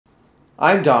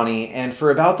I'm Donnie, and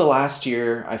for about the last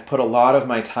year, I've put a lot of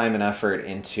my time and effort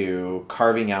into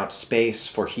carving out space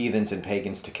for heathens and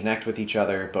pagans to connect with each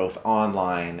other, both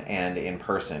online and in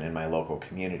person in my local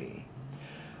community.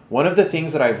 One of the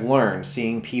things that I've learned,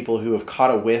 seeing people who have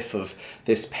caught a whiff of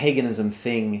this paganism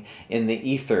thing in the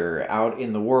ether out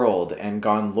in the world and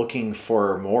gone looking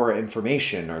for more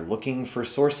information or looking for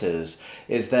sources,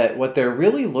 is that what they're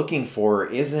really looking for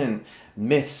isn't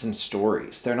myths and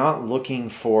stories. They're not looking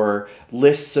for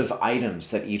lists of items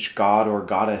that each god or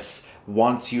goddess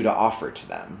wants you to offer to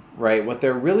them, right? What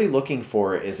they're really looking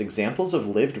for is examples of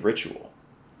lived ritual,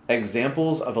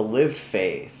 examples of a lived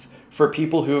faith for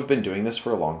people who have been doing this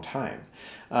for a long time.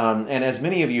 And as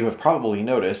many of you have probably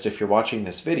noticed if you're watching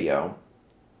this video,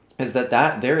 is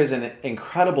that there is an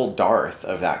incredible dearth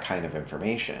of that kind of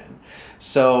information.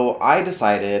 So I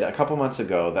decided a couple months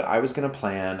ago that I was going to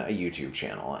plan a YouTube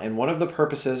channel. And one of the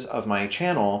purposes of my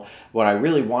channel, what I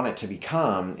really want it to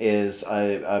become, is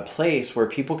a place where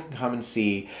people can come and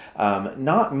see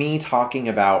not me talking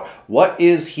about what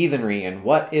is heathenry and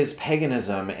what is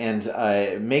paganism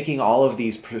and making all of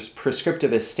these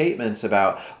prescriptivist statements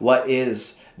about what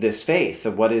is this faith,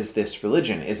 what is this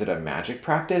religion? Is it a magic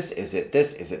practice? Is it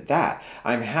this? Is it that?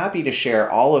 I'm happy to share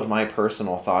all of my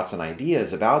personal thoughts and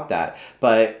ideas about that,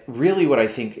 but really what I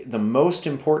think the most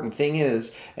important thing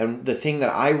is, and the thing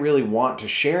that I really want to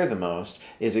share the most,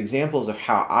 is examples of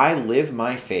how I live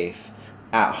my faith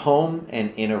at home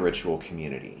and in a ritual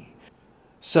community.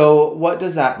 So what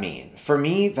does that mean? For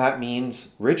me, that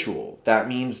means ritual. That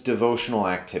means devotional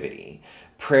activity.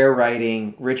 Prayer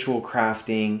writing, ritual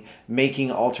crafting,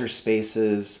 making altar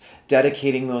spaces,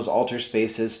 dedicating those altar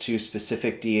spaces to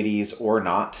specific deities or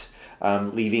not,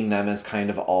 leaving them as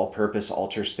kind of all-purpose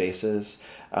altar spaces,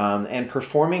 and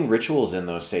performing rituals in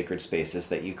those sacred spaces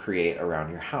that you create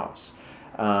around your house.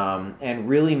 And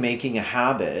really making a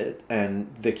habit, and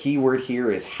the key word here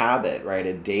is habit, right?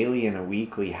 A daily and a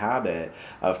weekly habit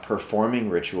of performing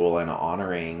ritual and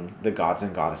honoring the gods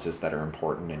and goddesses that are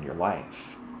important in your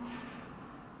life.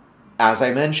 As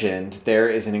I mentioned, there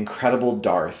is an incredible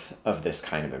dearth of this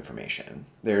kind of information.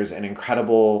 There's an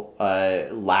incredible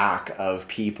lack of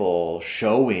people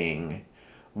showing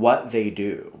what they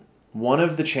do. One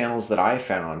of the channels that I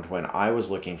found when I was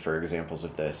looking for examples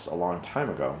of this a long time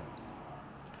ago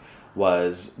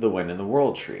was the When in the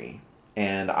World tree.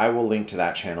 And I will link to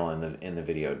that channel in the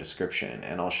video description,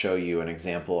 and I'll show you an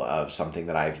example of something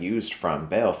that I've used from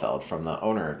brēoht, from the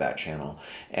owner of that channel,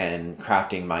 and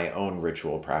crafting my own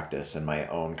ritual practice and my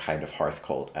own kind of hearth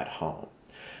cult at home.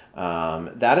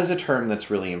 That is a term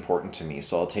that's really important to me,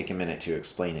 so I'll take a minute to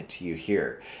explain it to you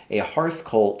here. A hearth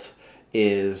cult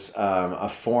is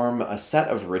a set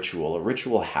of ritual, a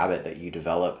ritual habit that you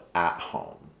develop at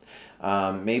home.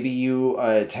 Maybe you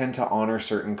tend to honor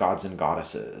certain gods and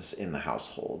goddesses in the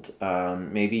household.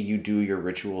 Maybe you do your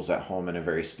rituals at home in a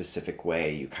very specific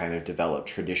way. You kind of develop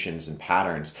traditions and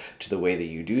patterns to the way that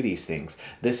you do these things.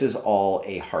 This is all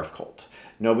a hearth cult.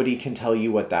 Nobody can tell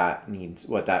you what that needs,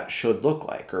 what that should look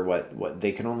like, or what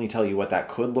they can only tell you what that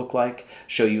could look like,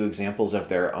 show you examples of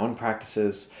their own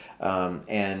practices.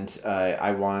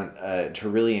 I want to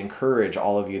really encourage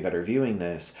all of you that are viewing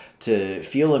this to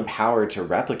feel empowered to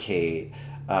replicate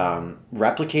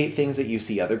things that you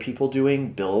see other people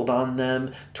doing, build on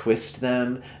them, twist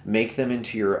them, make them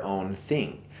into your own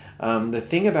thing. The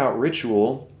thing about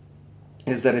ritual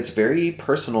is that it's very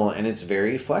personal and it's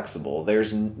very flexible.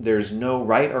 There's no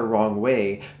right or wrong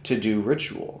way to do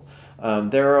ritual.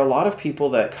 There are a lot of people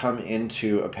that come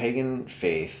into a pagan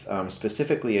faith,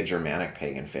 specifically a Germanic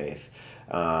pagan faith,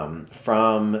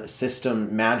 from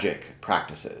magic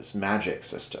practices, magic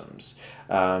systems.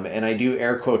 And I do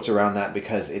air quotes around that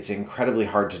because it's incredibly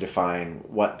hard to define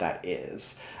what that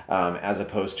is, as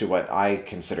opposed to what I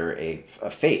consider a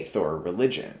faith or a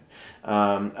religion.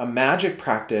 A magic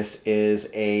practice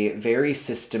is a very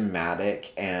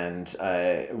systematic and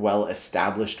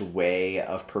well-established way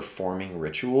of performing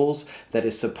rituals that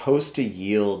is supposed to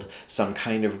yield some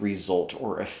kind of result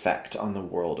or effect on the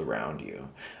world around you.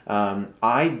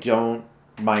 I don't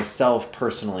myself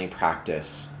personally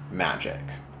practice magic.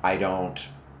 I don't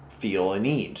feel a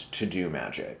need to do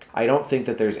magic. I don't think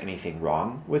that there's anything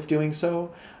wrong with doing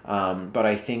so, but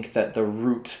I think that the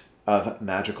root of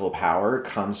magical power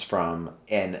comes from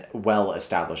a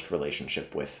well-established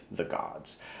relationship with the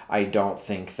gods. I don't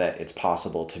think that it's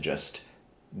possible to just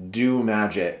do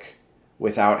magic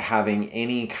without having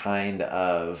any kind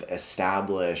of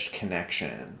established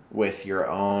connection with your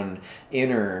own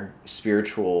inner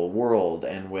spiritual world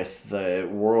and with the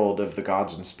world of the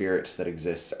gods and spirits that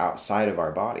exists outside of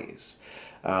our bodies.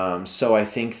 So I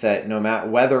think that no matter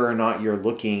whether or not you're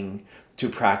looking to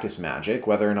practice magic,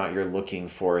 whether or not you're looking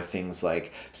for things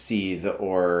like Scīne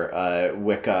or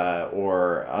Wicca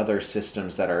or other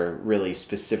systems that are really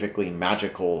specifically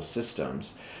magical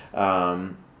systems,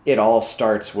 it all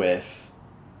starts with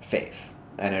faith,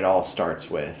 and it all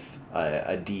starts with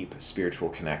a deep spiritual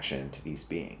connection to these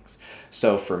beings.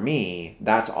 So for me,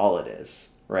 that's all it is,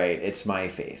 right? It's my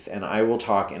faith. And I will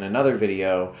talk in another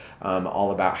video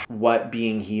all about what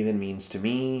being heathen means to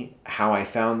me, how I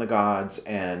found the gods,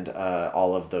 and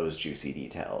all of those juicy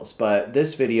details. But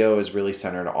this video is really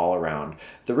centered all around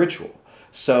the ritual.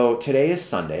 So today is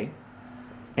Sunday,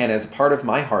 and as part of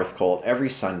my Hearth cult, every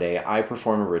Sunday I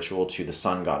perform a ritual to the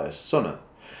sun goddess Sunne.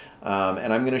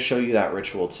 And I'm going to show you that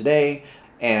ritual today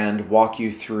and walk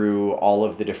you through all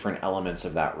of the different elements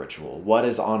of that ritual. What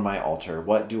is on my altar?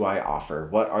 What do I offer?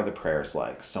 What are the prayers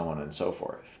like? So on and so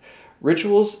forth.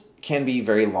 Rituals can be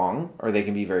very long or they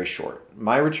can be very short.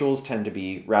 My rituals tend to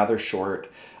be rather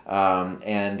short,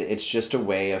 and it's just a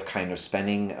way of kind of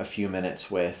spending a few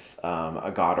minutes with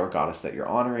a god or goddess that you're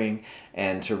honoring,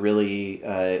 and to really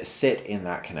sit in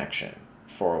that connection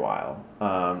for a while,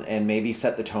 and maybe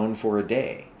set the tone for a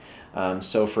day.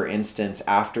 So for instance,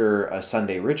 after a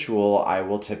Sunday ritual, I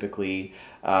will typically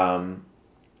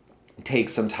take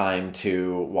some time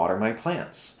to water my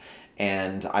plants.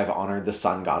 And I've honored the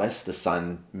sun goddess. The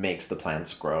sun makes the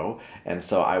plants grow. And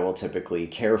so I will typically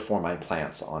care for my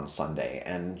plants on Sunday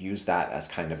and use that as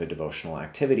kind of a devotional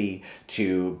activity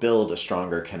to build a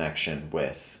stronger connection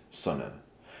with Sunne.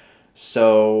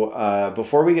 So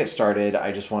before we get started,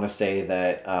 I just want to say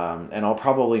that, and I'll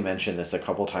probably mention this a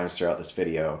couple times throughout this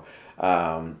video,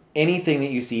 anything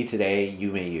that you see today,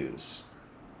 you may use.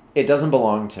 It doesn't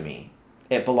belong to me.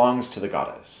 It belongs to the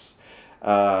goddess.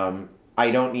 I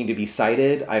don't need to be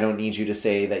cited. I don't need you to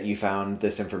say that you found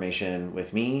this information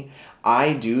with me.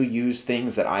 I do use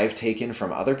things that I've taken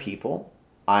from other people.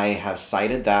 I have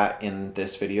cited that in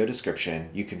this video description.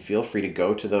 You can feel free to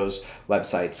go to those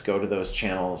websites, go to those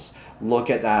channels, look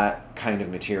at that kind of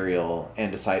material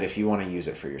and decide if you want to use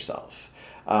it for yourself.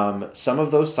 Some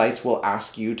of those sites will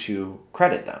ask you to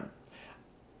credit them.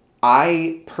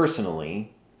 I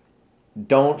personally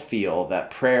don't feel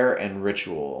that prayer and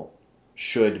ritual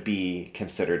should be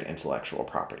considered intellectual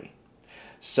property.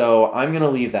 So I'm going to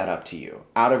leave that up to you.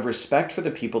 Out of respect for the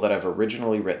people that have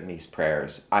originally written these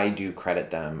prayers, I do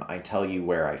credit them. I tell you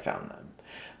where I found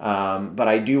them. But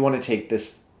I do want to take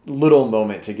this little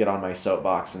moment to get on my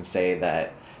soapbox and say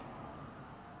that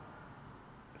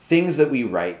things that we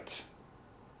write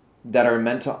that are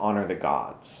meant to honor the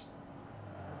gods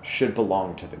should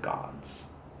belong to the gods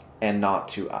and not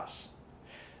to us.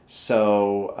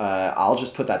 So I'll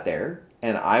just put that there.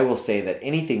 And I will say that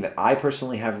anything that I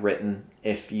personally have written,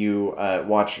 if you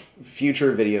watch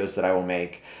future videos that I will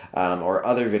make or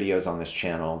other videos on this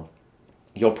channel,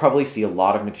 you'll probably see a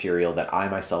lot of material that I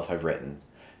myself have written.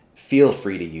 Feel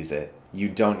free to use it. You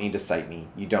don't need to cite me.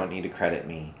 You don't need to credit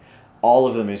me. All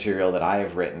of the material that I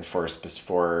have written for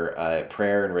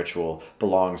prayer and ritual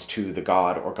belongs to the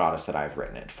god or goddess that I've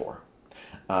written it for.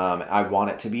 I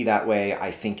want it to be that way. I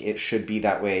think it should be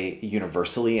that way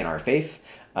universally in our faith.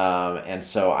 And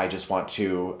so I just want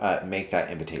to make that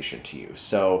invitation to you.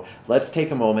 So let's take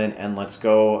a moment and let's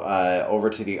go over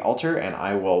to the altar, and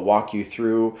I will walk you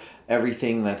through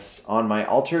everything that's on my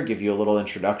altar, give you a little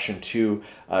introduction to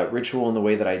ritual and the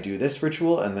way that I do this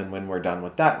ritual. And then when we're done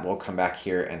with that, we'll come back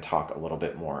here and talk a little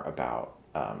bit more about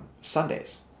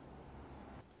Sundays.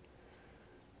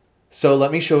 So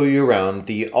let me show you around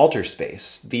the altar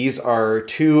space. These are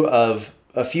two of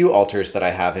a few altars that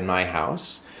I have in my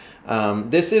house.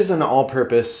 This is an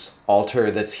all-purpose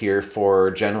altar that's here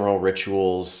for general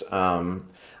rituals.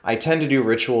 I tend to do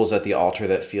rituals at the altar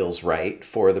that feels right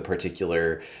for the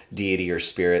particular deity or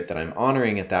spirit that I'm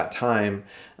honoring at that time.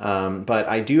 But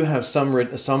I do have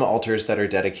some altars that are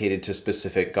dedicated to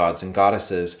specific gods and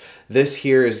goddesses. This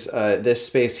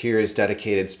space here is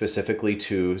dedicated specifically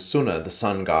to Sunne, the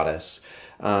sun goddess.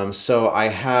 So I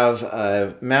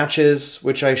have matches,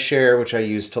 which I share, which I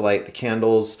use to light the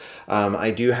candles.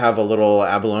 I do have a little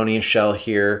abalone shell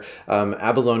here.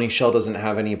 Abalone shell doesn't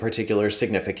have any particular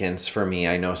significance for me.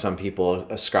 I know some people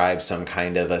ascribe some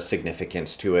kind of a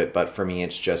significance to it, but for me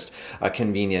it's just a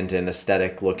convenient and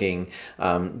aesthetic looking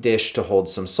dish to hold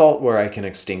some salt where I can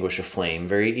extinguish a flame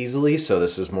very easily. So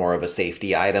this is more of a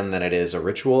safety item than it is a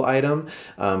ritual item.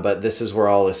 But this is where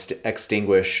I'll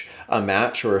extinguish a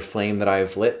match or a flame that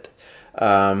I've lit.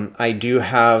 I do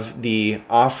have the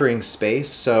offering space,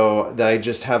 so that I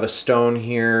just have a stone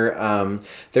here.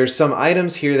 There's some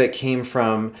items here that came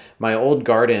from my old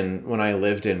garden when I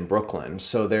lived in Brooklyn.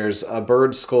 So there's a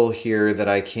bird skull here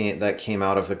that came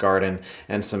out of the garden,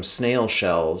 and some snail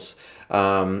shells.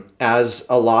 As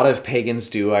a lot of pagans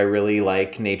do, I really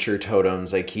like nature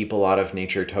totems. I keep a lot of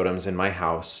nature totems in my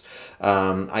house.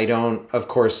 I don't, of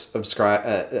course,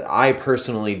 I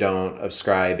personally don't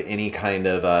ascribe any kind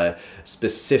of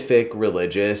specific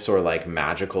religious or like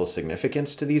magical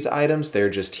significance to these items. They're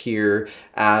just here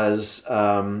as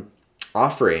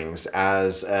offerings,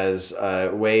 as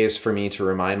ways for me to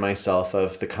remind myself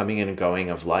of the coming and going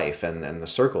of life and the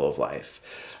circle of life.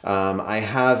 I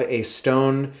have a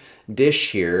stone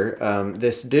dish here.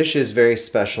 This dish is very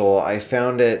special. I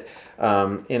found it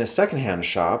in a secondhand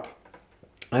shop.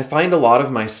 I find a lot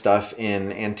of my stuff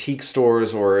in antique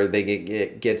stores, or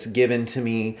it gets given to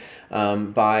me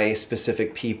by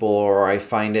specific people, or I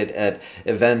find it at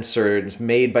events, or it's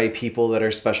made by people that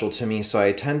are special to me. So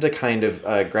I tend to kind of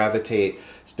gravitate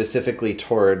specifically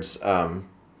towards,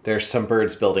 there's some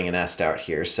birds building a nest out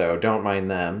here, so don't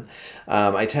mind them.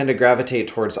 I tend to gravitate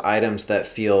towards items that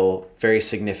feel very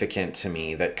significant to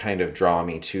me, that kind of draw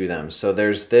me to them. So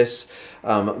there's this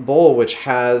bowl which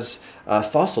has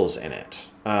fossils in it.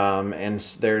 And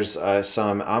there's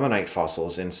some ammonite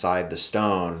fossils inside the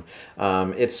stone.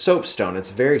 It's soapstone.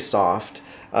 It's very soft.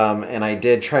 And I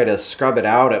did try to scrub it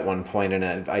out at one point,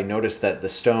 and I noticed that the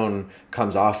stone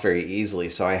comes off very easily,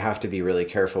 so I have to be really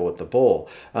careful with the bowl.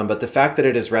 But the fact that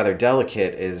it is rather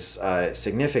delicate is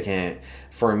significant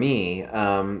for me,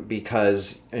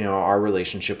 because our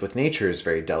relationship with nature is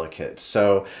very delicate.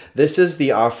 So this is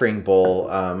the offering bowl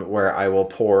where I will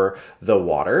pour the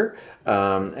water.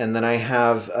 And then I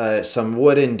have some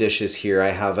wooden dishes here. I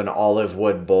have an olive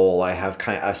wood bowl. I have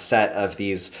kind of a set of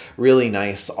these really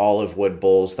nice olive wood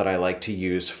bowls that I like to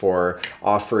use for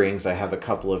offerings. I have a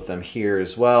couple of them here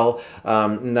as well.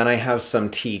 And then I have some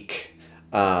teak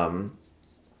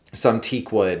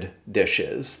wood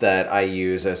dishes that I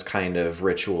use as kind of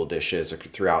ritual dishes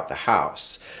throughout the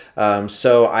house.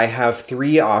 So I have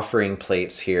 3 offering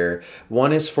plates here.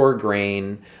 One is for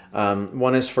grain,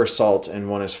 one is for salt, and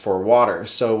one is for water.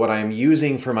 So what I'm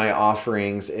using for my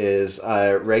offerings is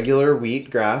regular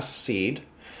wheatgrass seed,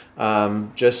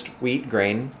 just wheat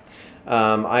grain.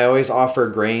 I always offer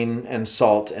grain and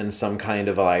salt and some kind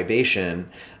of a libation.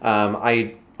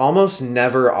 I almost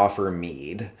never offer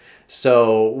mead.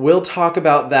 So we'll talk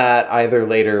about that either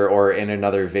later or in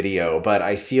another video, but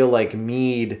I feel like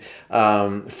mead,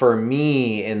 for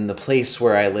me, in the place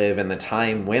where I live and the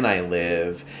time when I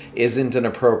live, isn't an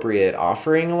appropriate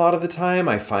offering a lot of the time.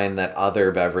 I find that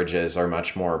other beverages are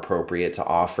much more appropriate to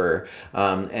offer.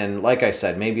 And like I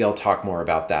said, maybe I'll talk more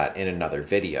about that in another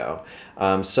video.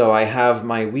 So I have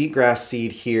my wheatgrass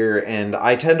seed here, and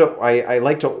I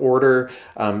like to order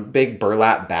big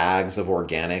burlap bags of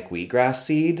organic wheatgrass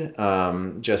seed,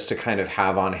 just to kind of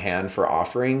have on hand for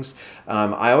offerings.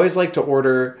 I always like to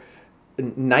order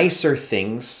nicer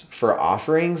things for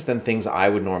offerings than things I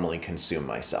would normally consume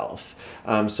myself.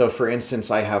 So for instance,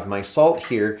 I have my salt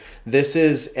here. This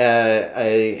is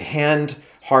a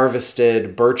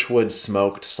hand-harvested birchwood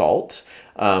smoked salt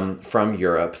from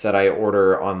Europe that I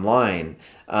order online.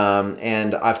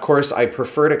 And of course, I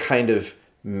prefer to kind of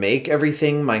make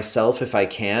everything myself if I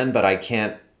can, but I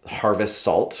can't harvest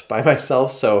salt by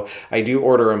myself. So I do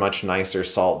order a much nicer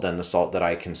salt than the salt that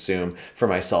I consume for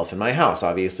myself in my house.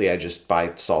 Obviously, I just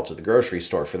buy salt at the grocery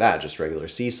store for that, just regular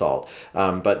sea salt.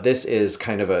 But this is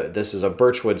this is a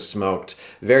birchwood smoked,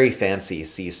 very fancy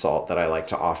sea salt that I like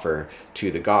to offer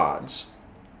to the gods.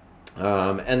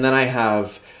 And then I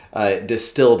have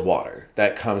distilled water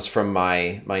that comes from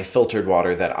my filtered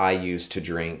water that I use to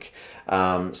drink.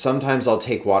 Sometimes I'll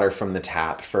take water from the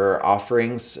tap for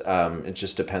offerings. It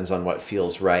just depends on what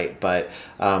feels right. But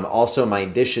also my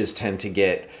dishes tend to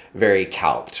get very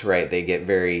calked, right? They get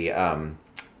very,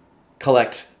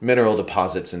 collect mineral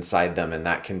deposits inside them, and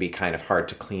that can be kind of hard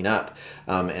to clean up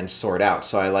and sort out.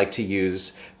 So I like to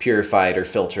use purified or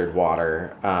filtered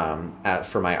water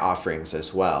for my offerings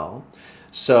as well.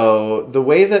 So the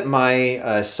way that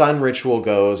my sun ritual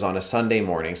goes on a Sunday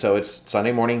morning, so it's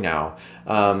Sunday morning now,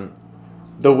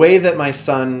 the way that my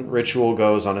sun ritual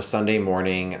goes on a Sunday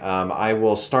morning, I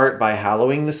will start by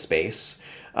hallowing the space.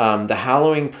 The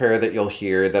hallowing prayer that you'll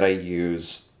hear that I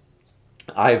use,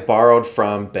 I've borrowed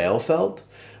from brēoht,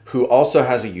 who also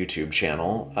has a YouTube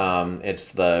channel.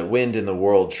 It's the Wind in the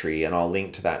World Tree, and I'll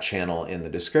link to that channel in the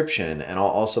description, and I'll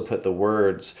also put the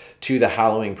words to the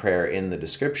hallowing prayer in the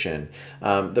description.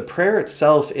 The prayer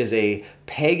itself is a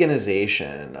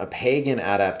paganization, a pagan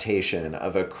adaptation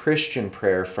of a Christian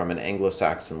prayer from an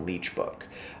Anglo-Saxon leech book.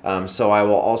 So I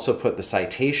will also put the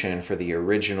citation for the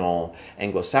original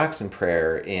Anglo-Saxon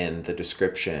prayer in the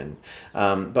description.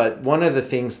 But one of the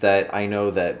things that I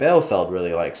know that brēoht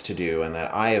really likes to do, and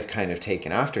that I have kind of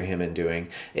taken after him in doing,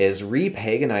 is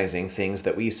repaganizing things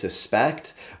that we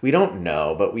suspect, we don't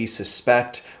know, but we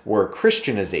suspect were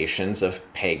Christianizations of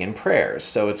pagan prayers.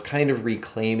 So it's kind of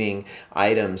reclaiming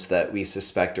items that we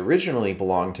suspect originally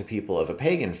belonged to people of a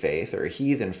pagan faith or a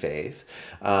heathen faith,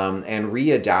 and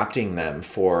readapting them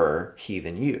for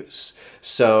heathen use.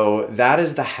 So that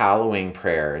is the hallowing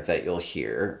prayer that you'll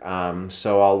hear.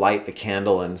 So I'll light the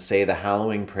candle and say the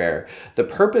hallowing prayer. The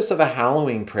purpose of a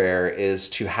hallowing prayer is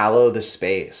to hallow the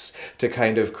space, to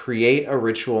kind of create a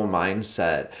ritual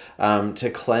mindset, to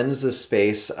cleanse the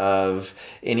space of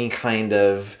any kind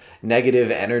of negative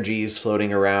energies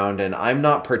floating around. And I'm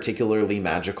not particularly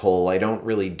magical. I don't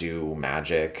really do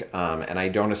magic, and I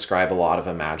don't ascribe a lot of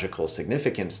a magical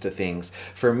significance to things.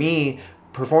 For me,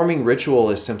 performing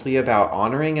ritual is simply about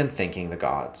honoring and thanking the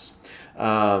gods.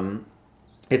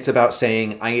 It's about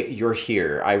saying, you're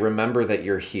here. I remember that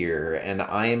you're here, and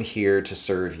I am here to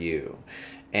serve you.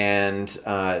 And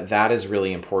that is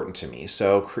really important to me.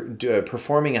 So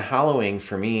performing a hallowing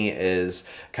for me is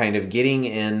kind of getting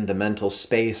in the mental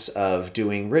space of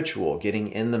doing ritual, getting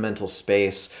in the mental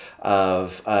space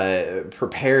of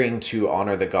preparing to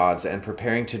honor the gods and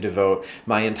preparing to devote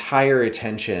my entire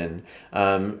attention.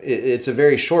 It's a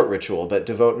very short ritual, but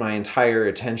devote my entire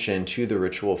attention to the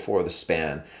ritual for the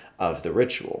span of the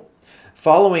ritual.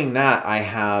 Following that, I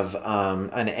have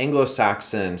an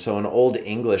Anglo-Saxon, so an Old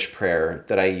English prayer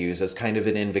that I use as kind of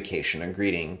an invocation, a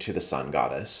greeting to the sun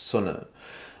goddess, Sunne.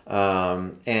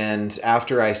 And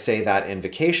after I say that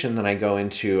invocation, then I go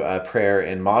into a prayer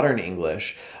in modern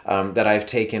English that I've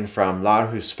taken from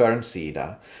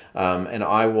Larhusfernsida. And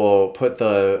I will put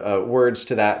the words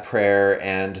to that prayer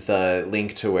and the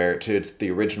link to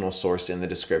the original source in the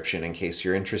description in case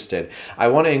you're interested. I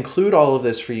want to include all of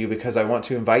this for you because I want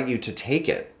to invite you to take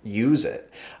it, use it,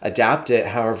 adapt it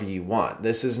however you want.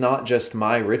 This is not just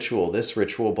my ritual. This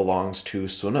ritual belongs to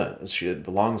Sunne. It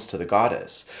belongs to the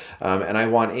goddess. And I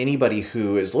want anybody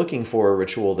who is looking for a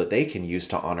ritual that they can use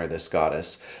to honor this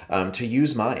goddess to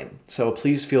use mine. So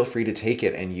please feel free to take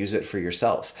it and use it for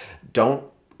yourself. Don't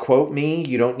quote me.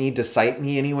 You don't need to cite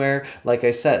me anywhere. Like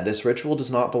I said, this ritual does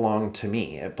not belong to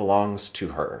me. It belongs to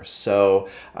her. So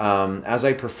as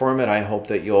I perform it, I hope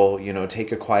that you'll,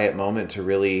 take a quiet moment to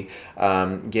really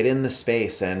get in the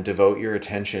space and devote your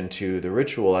attention to the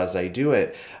ritual as I do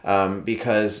it.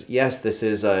 Because yes, this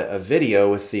is a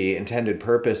video with the intended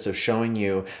purpose of showing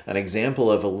you an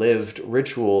example of a lived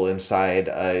ritual inside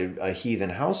a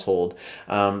heathen household.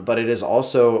 But it is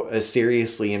also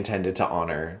seriously intended to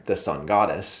honor the sun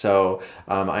goddess. So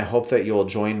I hope that you'll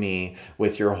join me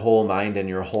with your whole mind and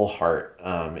your whole heart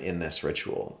in this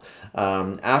ritual.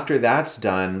 After that's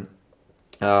done,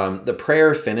 the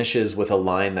prayer finishes with a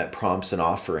line that prompts an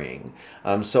offering.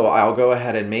 So I'll go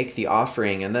ahead and make the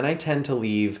offering, and then I tend to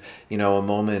leave, a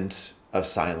moment of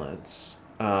silence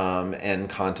and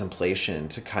contemplation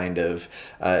to kind of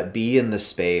be in the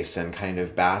space and kind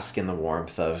of bask in the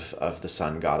warmth of the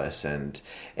sun goddess and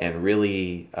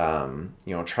really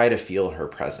try to feel her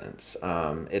presence.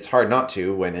 It's hard not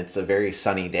to when it's a very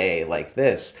sunny day like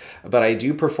this, but I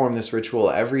do perform this ritual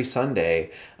every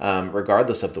Sunday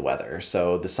regardless of the weather.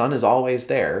 So the sun is always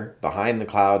there, behind the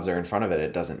clouds or in front of it,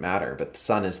 it doesn't matter, but the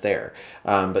sun is there.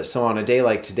 But so on a day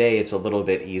like today, it's a little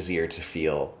bit easier to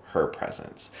feel her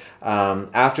presence.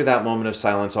 After that moment of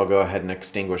silence, I'll go ahead and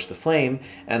extinguish the flame,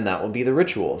 and that will be the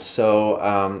ritual. So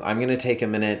I'm going to take a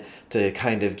minute to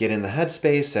kind of get in the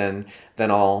headspace, and then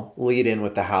I'll lead in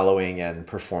with the hallowing and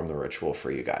perform the ritual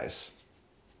for you guys.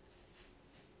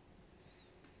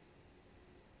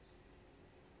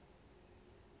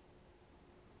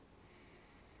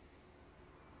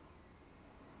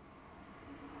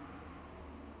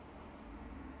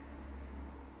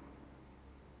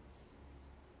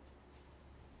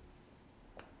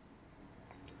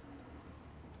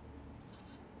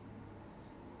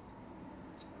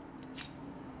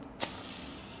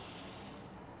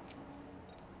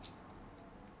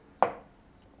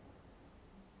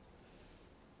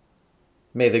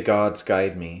 May the gods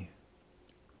guide me.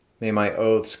 May my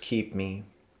oaths keep me.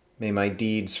 May my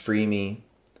deeds free me.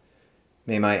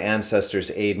 May my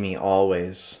ancestors aid me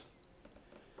always.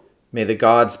 May the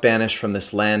gods banish from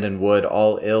this land and wood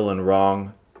all ill and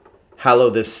wrong. Hallow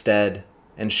this stead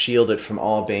and shield it from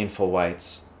all baneful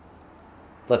wights.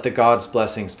 Let the gods'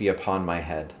 blessings be upon my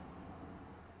head.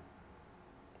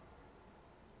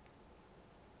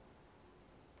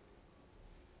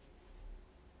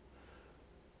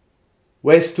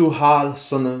 Wes tu hal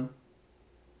sunne,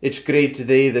 ich grēte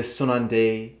the sunnan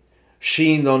day,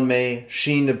 Scīne on me,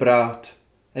 Scīne brēoht,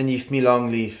 en ģief mi long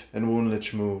lief en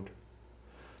wynlīċ mood.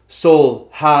 Soul,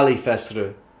 hali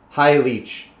fesre,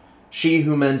 wynlīċ, she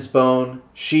who mends bone,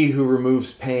 she who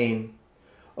removes pain.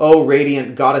 O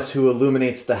radiant goddess who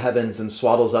illuminates the heavens and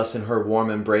swaddles us in her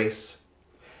warm embrace.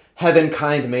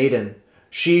 Heaven-kind maiden,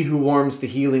 she who warms the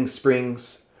healing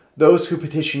springs. Those who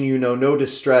petition you know no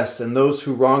distress, and those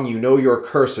who wrong you know your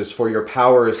curses, for your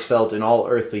power is felt in all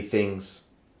earthly things.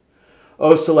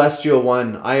 O celestial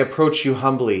one, I approach you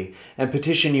humbly, and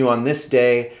petition you on this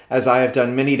day, as I have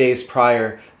done many days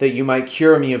prior, that you might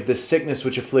cure me of this sickness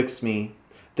which afflicts me,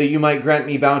 that you might grant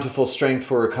me bountiful strength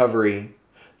for recovery,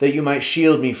 that you might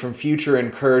shield me from future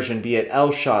incursion, be it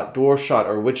elf shot, dwarf shot,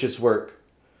 or witch's work.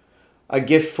 A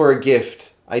gift for a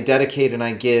gift, I dedicate and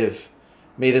I give.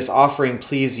 May this offering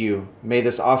please you, may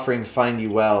this offering find you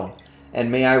well,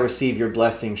 and may I receive your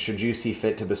blessings should you see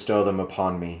fit to bestow them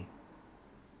upon me.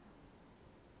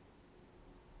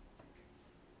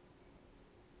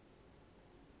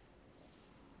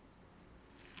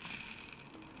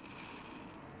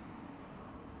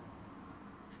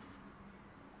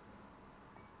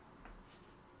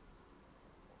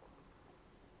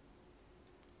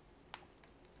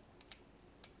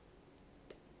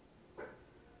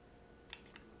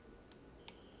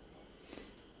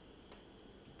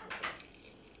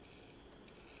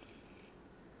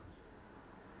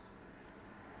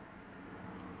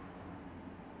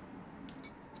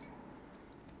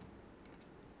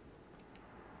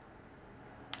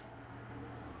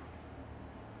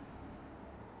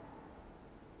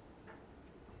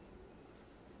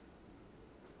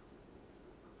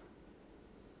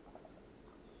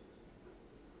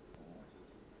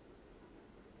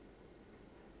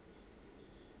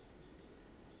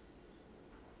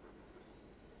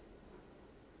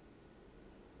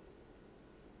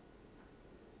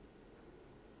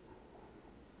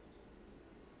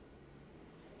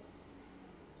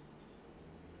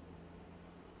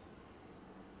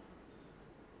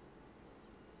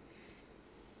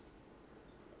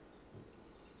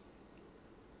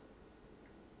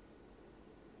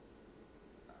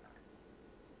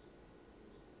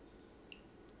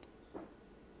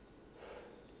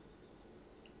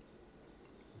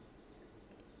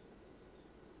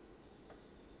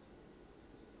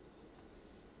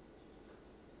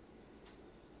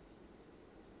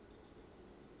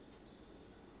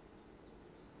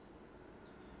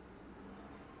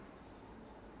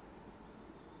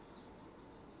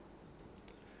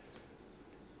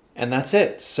 And that's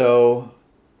it. So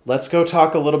let's go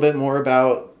talk a little bit more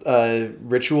about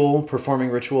ritual,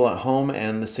 performing ritual at home,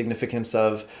 and the significance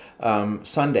of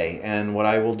Sunday, and what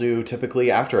I will do typically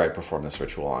after I perform this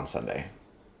ritual on Sunday.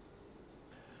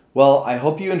 Well, I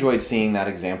hope you enjoyed seeing that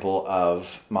example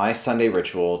of my Sunday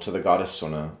ritual to the Goddess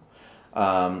Sunne.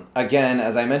 Again,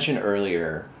 as I mentioned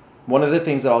earlier, one of the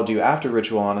things that I'll do after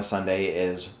ritual on a Sunday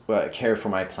is care for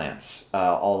my plants.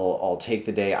 I'll take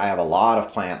the day. I have a lot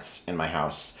of plants in my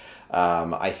house.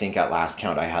 I think at last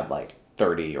count I had like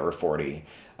 30 or 40.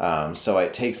 So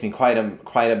it takes me quite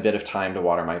a bit of time to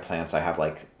water my plants. I have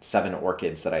like 7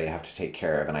 orchids that I have to take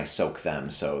care of, and I soak them,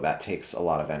 so that takes a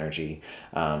lot of energy.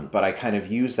 But I kind of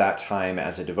use that time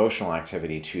as a devotional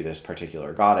activity to this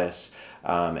particular goddess,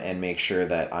 and make sure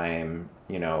that I'm,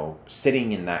 you know,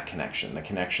 sitting in that connection, the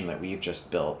connection that we've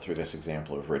just built through this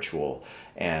example of ritual,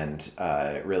 and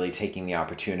really taking the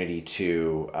opportunity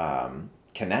to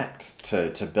connect,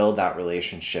 to build that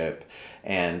relationship,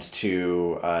 and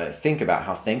to think about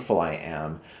how thankful I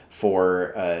am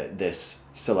for this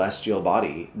celestial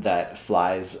body that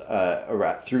flies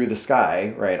through the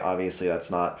sky, right? Obviously, that's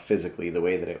not physically the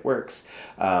way that it works.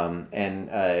 And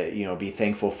you know, be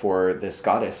thankful for this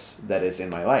goddess that is in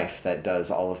my life that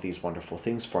does all of these wonderful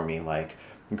things for me, like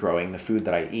growing the food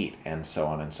that I eat, and so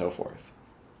on and so forth.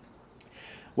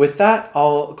 With that,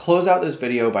 I'll close out this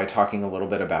video by talking a little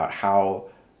bit about how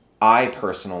I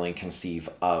personally conceive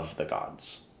of the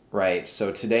gods, right?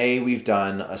 So today we've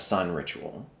done a sun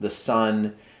ritual. The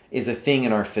sun is a thing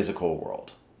in our physical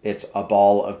world. It's a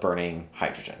ball of burning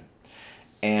hydrogen.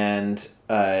 And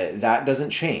that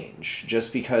doesn't change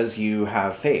just because you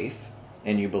have faith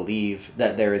and you believe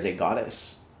that there is a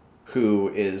goddess who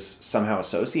is somehow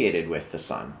associated with the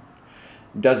sun.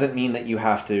 Doesn't mean that you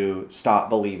have to stop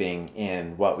believing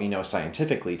in what we know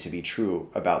scientifically to be true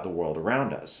about the world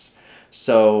around us.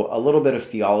 So a little bit of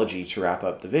theology to wrap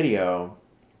up the video.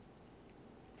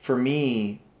 For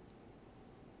me,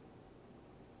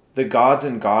 the gods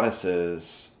and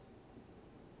goddesses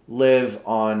live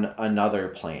on another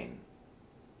plane.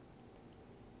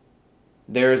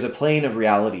 There is a plane of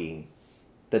reality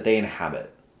that they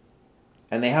inhabit.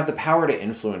 And they have the power to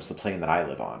influence the plane that I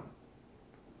live on.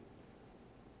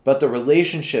 But the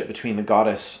relationship between the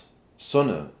goddess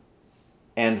Sunne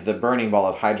and the burning ball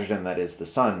of hydrogen that is the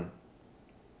sun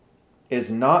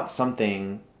is not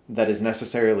something that is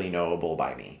necessarily knowable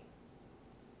by me.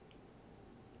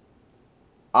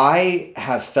 I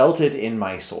have felt it in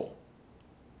my soul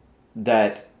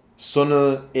that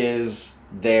Sunne is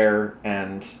there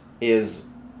and is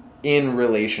in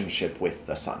relationship with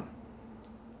the sun.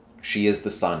 She is the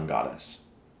sun goddess.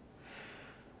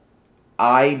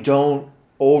 I don't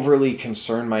overly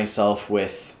concern myself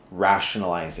with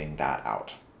rationalizing that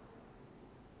out.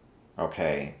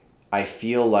 Okay? I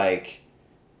feel like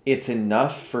it's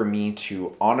enough for me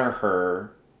to honor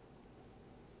her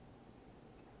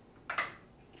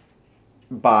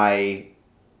by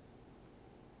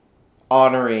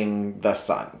honoring the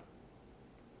sun,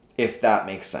 if that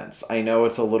makes sense. I know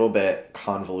it's a little bit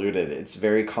convoluted. It's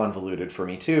very convoluted for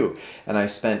me too. And I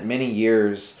spent many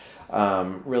years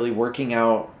really working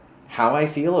out how I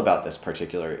feel about this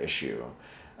particular issue.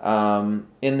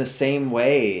 In the same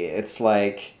way, it's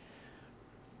like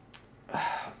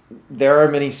there are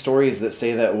many stories that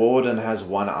say that Woden has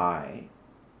one eye.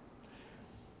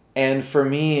 And for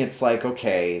me, it's like,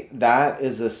 okay, that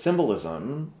is a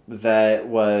symbolism that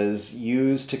was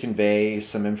used to convey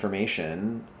some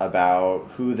information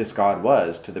about who this god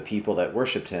was to the people that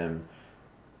worshipped him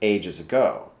ages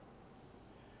ago.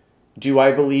 Do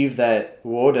I believe that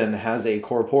Woden has a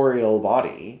corporeal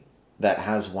body that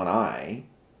has one eye?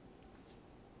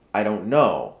 I don't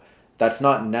know. That's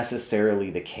not necessarily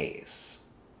the case.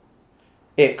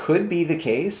 It could be the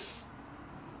case.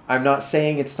 I'm not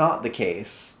saying it's not the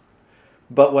case.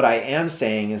 But what I am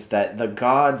saying is that the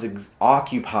gods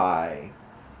occupy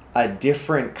a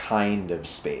different kind of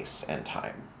space and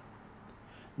time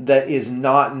that is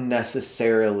not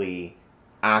necessarily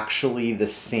actually the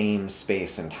same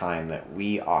space and time that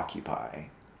we occupy.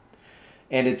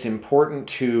 And it's important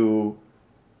to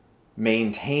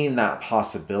maintain that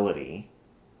possibility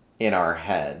in our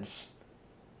heads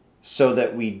so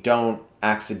that we don't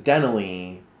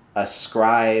accidentally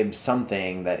ascribe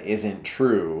something that isn't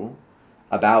true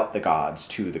about the gods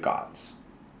to the gods.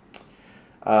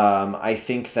 I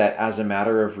think that as a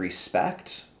matter of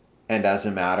respect and as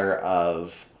a matter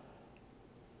of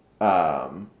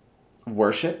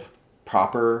worship,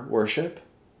 proper worship,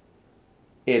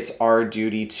 it's our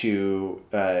duty to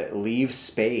leave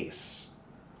space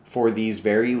for these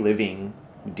very living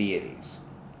deities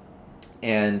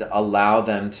and allow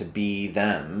them to be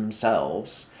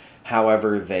themselves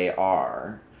however they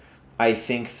are. I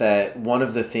think that one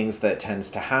of the things that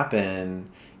tends to happen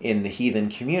in the heathen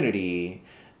community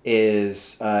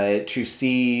is to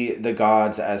see the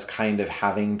gods as kind of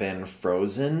having been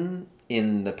frozen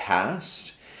in the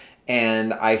past.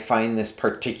 And I find this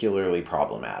particularly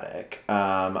problematic.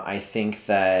 I think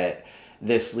that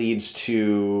this leads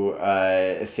to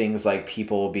things like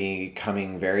people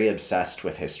becoming very obsessed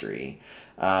with history.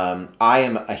 I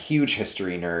am a huge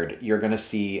history nerd. You're going to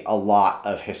see a lot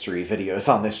of history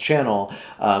videos on this channel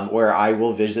where I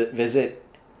will visit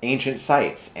ancient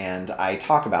sites and I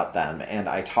talk about them and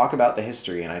I talk about the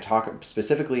history and I talk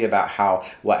specifically about how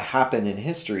what happened in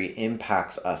history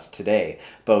impacts us today,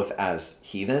 both as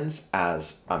heathens,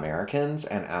 as Americans,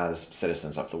 and as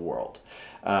citizens of the world.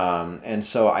 And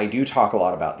so I do talk a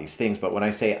lot about these things, but when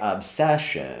I say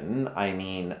obsession, I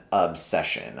mean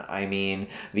obsession. I mean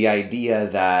the idea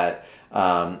that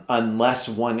unless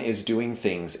one is doing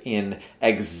things in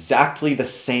exactly the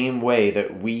same way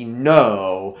that we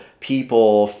know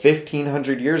people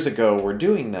 1,500 years ago were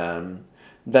doing them,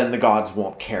 then the gods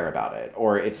won't care about it,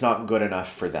 or it's not good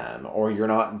enough for them, or you're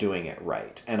not doing it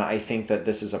right. And I think that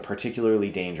this is a particularly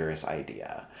dangerous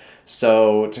idea.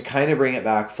 So to kind of bring it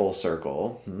back full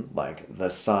circle, like the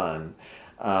sun,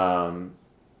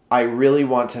 I really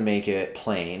want to make it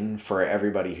plain for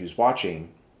everybody who's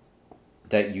watching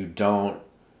that you don't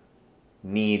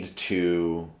need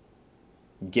to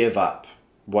give up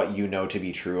what you know to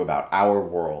be true about our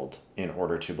world in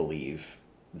order to believe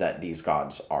that these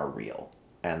gods are real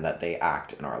and that they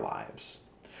act in our lives.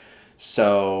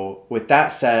 So with that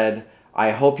said,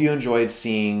 I hope you enjoyed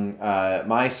seeing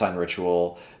my sun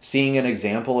ritual, seeing an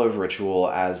example of ritual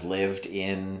as lived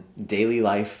in daily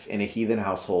life in a heathen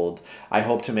household. I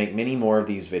hope to make many more of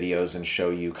these videos and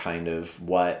show you kind of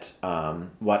what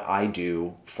I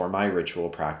do for my ritual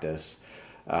practice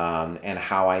and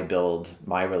how I build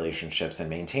my relationships and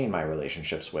maintain my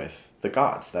relationships with the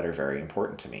gods that are very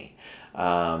important to me.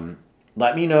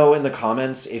 Let me know in the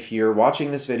comments if you're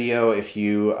watching this video, if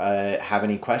you have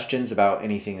any questions about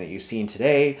anything that you've seen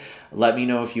today. Let me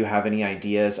know if you have any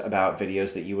ideas about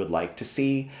videos that you would like to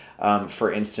see.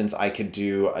 For instance, I could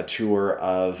do a tour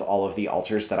of all of the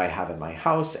altars that I have in my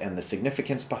house and the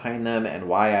significance behind them and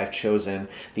why I've chosen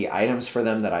the items for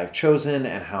them that I've chosen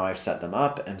and how I've set them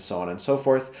up and so on and so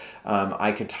forth.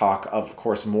 I could talk, of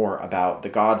course, more about the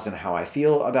gods and how I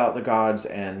feel about the gods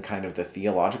and kind of the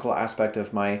theological aspect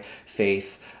of my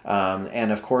faith.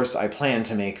 And of course, I plan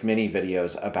to make many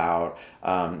videos about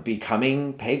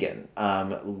becoming pagan,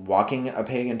 walking a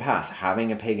pagan path,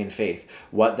 having a pagan faith,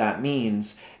 what that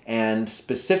means, and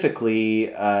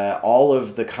specifically all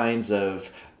of the kinds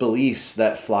of beliefs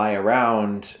that fly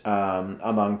around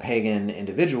among pagan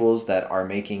individuals that are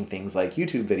making things like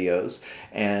YouTube videos,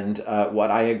 and what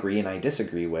I agree and I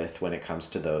disagree with when it comes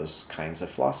to those kinds of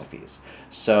philosophies.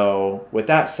 So with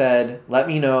that said, let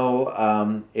me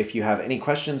know if you have any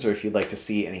questions or if you'd like to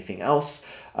see anything else.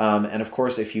 And of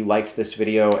course, if you liked this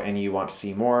video and you want to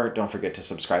see more, don't forget to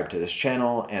subscribe to this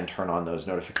channel and turn on those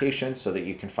notifications so that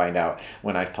you can find out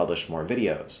when I've published more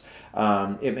videos.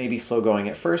 It may be slow going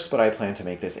at first, but I plan to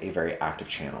make this a very active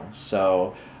channel.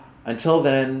 So until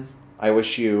then, I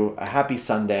wish you a happy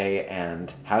Sunday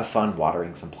and have fun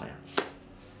watering some plants.